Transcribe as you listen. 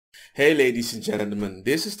Hey ladies and gentlemen,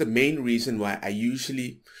 this is the main reason why I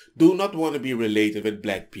usually do not want to be related with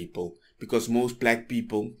black people, because most black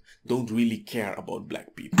people don't really care about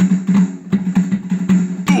black people.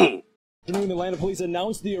 Atlanta police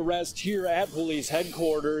announced the arrest here at police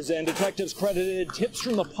headquarters, and detectives credited tips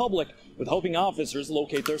from the public with helping officers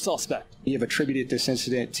locate their suspect. We have attributed this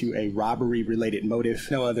incident to a robbery-related motive.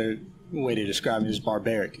 No other way to describe it is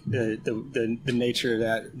barbaric. The nature of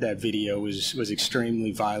that video was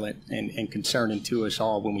extremely violent and concerning to us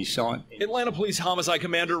all when we saw it. Atlanta Police Homicide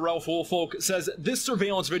Commander Ralph Woolfolk says this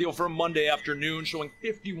surveillance video from Monday afternoon showing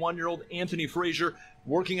 51-year-old Anthony Frazier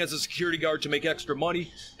working as a security guard to make extra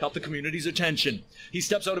money caught the community's attention. He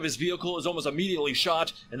steps out of his vehicle, is almost immediately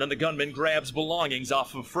shot, and then the gunman grabs belongings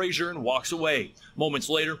off of Frazier and walks away. Moments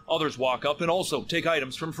later, others walk up and also take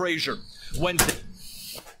items from Frazier. Wednesday.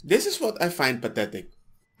 This is what I find pathetic.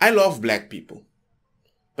 I love black people.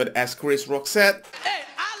 But as Chris Rock said, hey,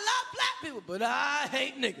 I love black people, but I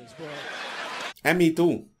hate niggas, bro. And me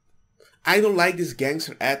too. I don't like this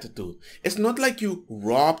gangster attitude. It's not like you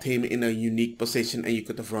robbed him in a unique position and you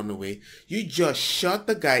could have run away. You just shot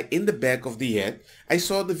the guy in the back of the head. I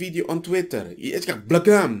saw the video on Twitter. It's got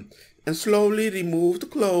blagam. And slowly removed the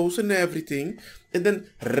clothes and everything. And then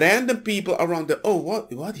random people around there. Oh,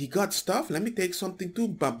 what? He got stuff? Let me take something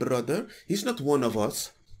too, my brother. He's not one of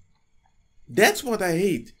us. That's what I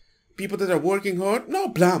hate. People that are working hard? No,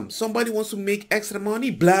 blam. Somebody wants to make extra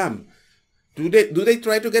money? Blam. Do they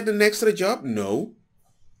try to get an extra job? No.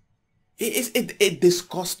 It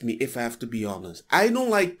disgusts me, if I have to be honest. I don't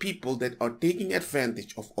like people that are taking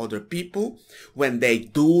advantage of other people when they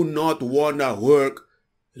do not wanna work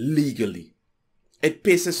legally. It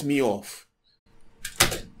pisses me off.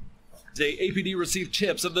 APD received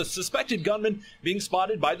tips of the suspected gunman being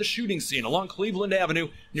spotted by the shooting scene along Cleveland Avenue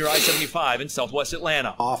near I-75 in southwest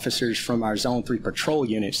Atlanta. Officers from our Zone 3 patrol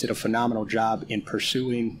units did a phenomenal job in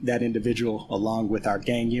pursuing that individual along with our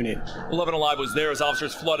gang unit. 11 Alive was there as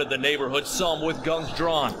officers flooded the neighborhood, some with guns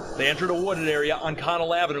drawn. They entered a wooded area on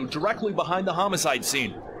Connell Avenue directly behind the homicide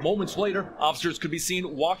scene. Moments later, officers could be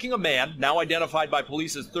seen walking a man, now identified by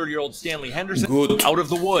police as 30-year-old Stanley Henderson, out of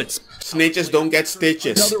the woods. Snitches don't get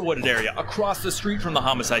stitches. Another wooded area across the street from the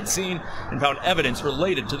homicide scene and found evidence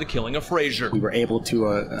related to the killing of Frazier. We were able to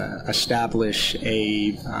establish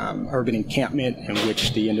a urban encampment in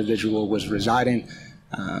which the individual was residing.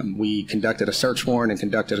 We conducted a search warrant and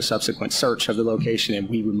conducted a subsequent search of the location, and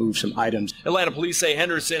we removed some items. Atlanta police say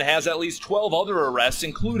Henderson has at least 12 other arrests,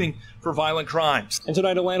 including for violent crimes. And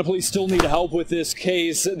tonight, Atlanta police still need help with this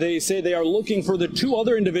case. They say they are looking for the two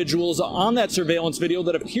other individuals on that surveillance video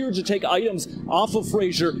that appeared to take items off of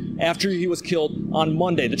Frazier after he was killed on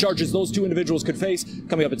Monday. The charges those two individuals could face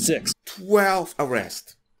coming up at 6. 12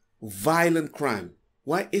 arrests. Violent crime.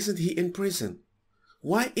 Why isn't he in prison?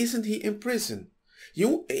 Why isn't he in prison?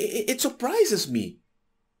 It surprises me.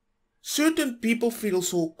 Certain people feel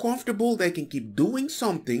so comfortable they can keep doing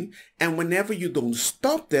something, and whenever you don't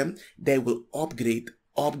stop them, they will upgrade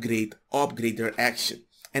their action.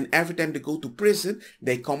 And every time they go to prison,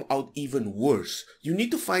 they come out even worse. You need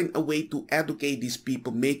to find a way to educate these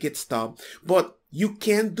people, make it stop. But you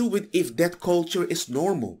can't do it if that culture is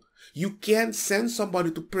normal. You can't send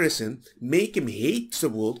somebody to prison, make him hate the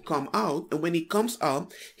world, come out, and when he comes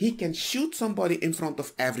out, he can shoot somebody in front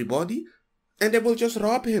of everybody, and they will just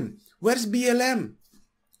rob him. Where's BLM?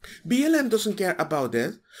 BLM doesn't care about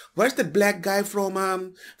that. Where's the black guy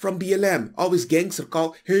from BLM? Always gangster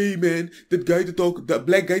call, hey man, the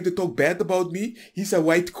black guy that talk bad about me, he's a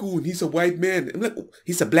white coon, he's a white man. I'm like,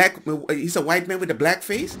 he's a white man with a black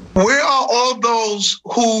face? Where are all those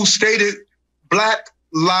who stated Black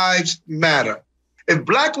Lives Matter? If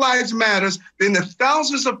Black Lives Matters, then the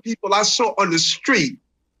thousands of people I saw on the street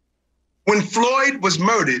when Floyd was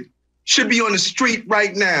murdered should be on the street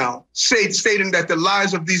right now stating that the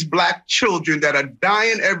lives of these black children that are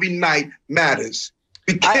dying every night matters.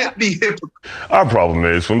 We can't be hypocrites. Our problem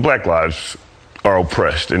is when black lives are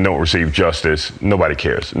oppressed and don't receive justice, nobody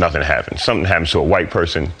cares. Nothing happens. Something happens to a white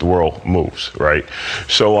person, the world moves, right?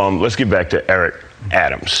 So let's get back to Eric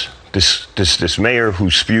Adams. This mayor who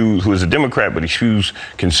is a Democrat, but he spews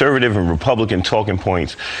conservative and Republican talking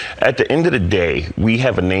points. At the end of the day, we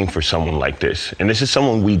have a name for someone like this, and this is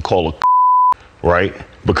someone we call a right?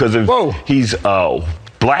 Because he's a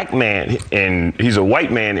black man and he's a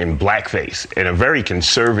white man in blackface, and a very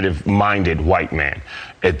conservative-minded white man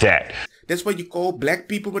at that. That's what you call black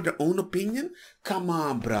people with their own opinion? Come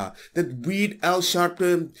on, bruh. That weird Al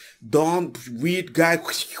Sharpton, Don, weird guy,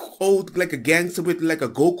 old like a gangster with like a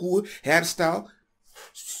Goku hairstyle.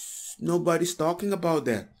 Nobody's talking about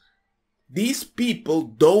that. These people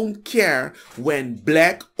don't care when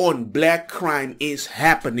black on black crime is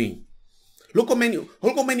happening. Look how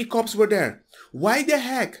many cops were there. Why the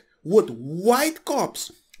heck would white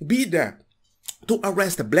cops be there to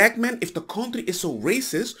arrest a black man if the country is so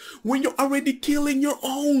racist when you're already killing your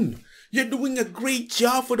own? You're doing a great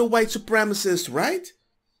job for the white supremacists, right?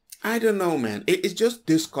 I don't know, man. It just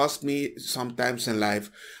disgusts me sometimes in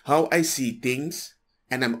life how I see things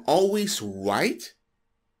and I'm always right,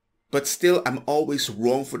 but still I'm always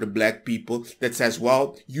wrong for the black people that says,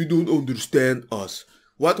 well, you don't understand us.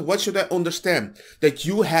 What should I understand? That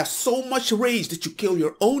you have so much rage that you kill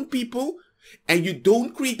your own people and you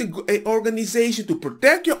don't create an organization to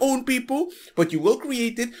protect your own people, but you will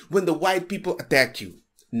create it when the white people attack you.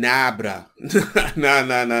 Nah, bruh.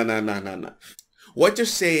 Nah. What you're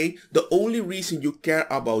saying, the only reason you care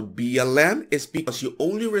about BLM is because you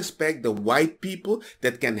only respect the white people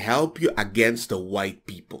that can help you against the white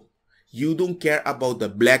people. You don't care about the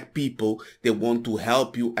black people that want to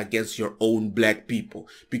help you against your own black people,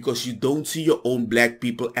 because you don't see your own black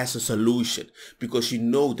people as a solution, because you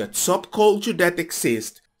know that subculture that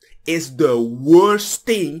exists is the worst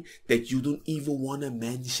thing that you don't even want to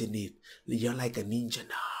mention it. You're like a ninja.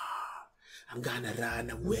 Nah, I'm gonna run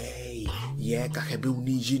away. Yeah,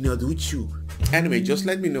 ninja with you. Anyway, just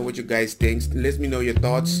let me know what you guys think. Let me know your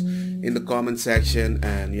thoughts in the comment section.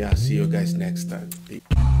 And yeah, see you guys next time.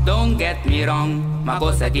 Don't get me wrong, ma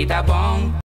cosa kita bong.